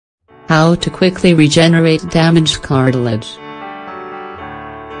How to quickly regenerate damaged cartilage.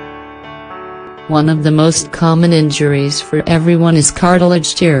 One of the most common injuries for everyone is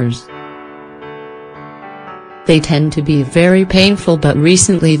cartilage tears. They tend to be very painful, but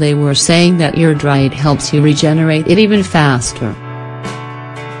recently they were saying that your diet helps you regenerate it even faster.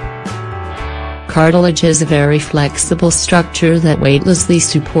 Cartilage is a very flexible structure that weightlessly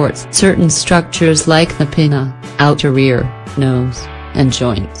supports certain structures like the pinna, outer ear, nose, and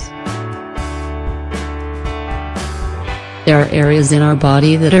joints. There are areas in our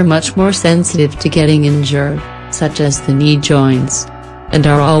body that are much more sensitive to getting injured, such as the knee joints, and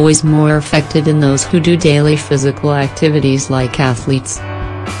are always more affected in those who do daily physical activities like athletes.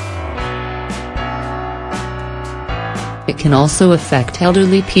 It can also affect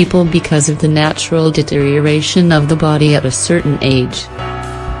elderly people because of the natural deterioration of the body at a certain age.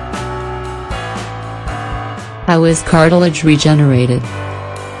 How is cartilage regenerated?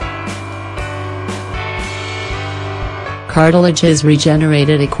 Cartilage is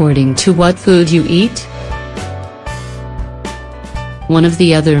regenerated according to what food you eat. One of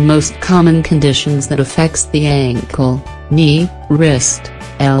the other most common conditions that affects the ankle, knee, wrist,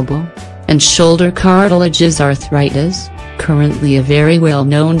 elbow, and shoulder cartilage is arthritis, currently a very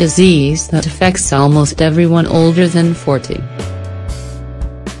well-known disease that affects almost everyone older than 40.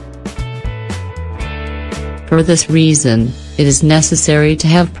 For this reason, it is necessary to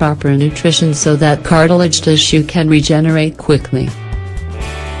have proper nutrition so that cartilage tissue can regenerate quickly.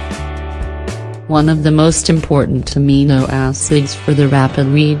 One of the most important amino acids for the rapid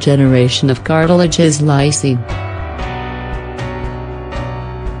regeneration of cartilage is lysine.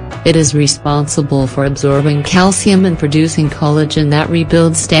 It is responsible for absorbing calcium and producing collagen that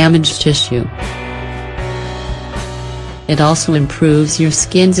rebuilds damaged tissue. It also improves your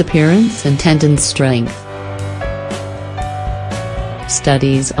skin's appearance and tendon strength.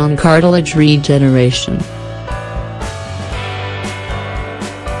 Studies on cartilage regeneration.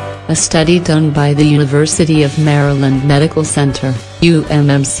 A study done by the University of Maryland Medical Center,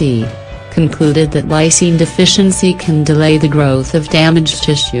 UMMC, concluded that lysine deficiency can delay the growth of damaged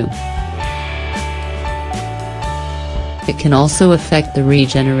tissue. It can also affect the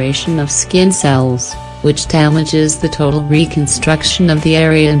regeneration of skin cells, which damages the total reconstruction of the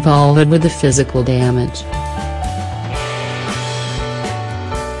area involved with the physical damage.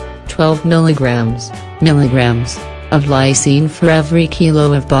 12 milligrams of lysine for every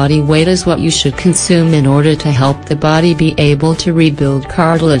kilo of body weight is what you should consume in order to help the body be able to rebuild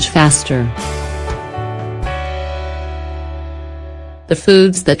cartilage faster. The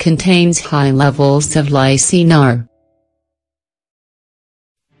foods that contains high levels of lysine are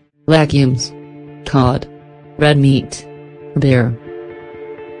legumes, cod, red meat, beer,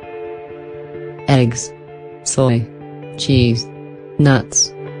 eggs, soy, cheese,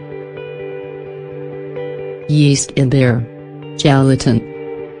 nuts, yeast in beer, gelatin.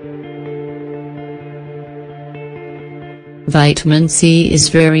 Vitamin C is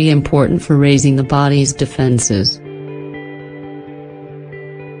very important for raising the body's defenses.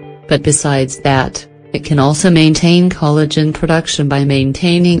 But besides that, it can also maintain collagen production by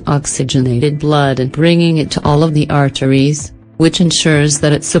maintaining oxygenated blood and bringing it to all of the arteries, which ensures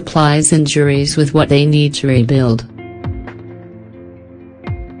that it supplies injuries with what they need to rebuild.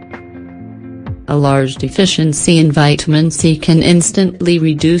 A large deficiency in vitamin C can instantly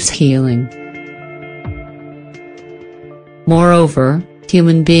reduce healing. Moreover,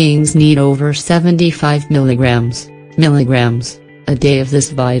 human beings need over 75 milligrams a day of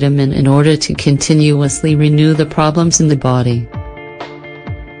this vitamin in order to continuously renew the problems in the body.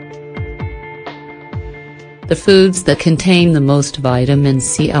 The foods that contain the most vitamin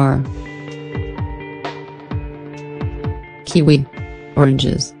C are kiwi,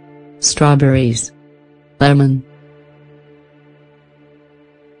 oranges, strawberries, lemon,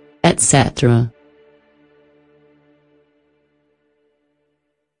 etc.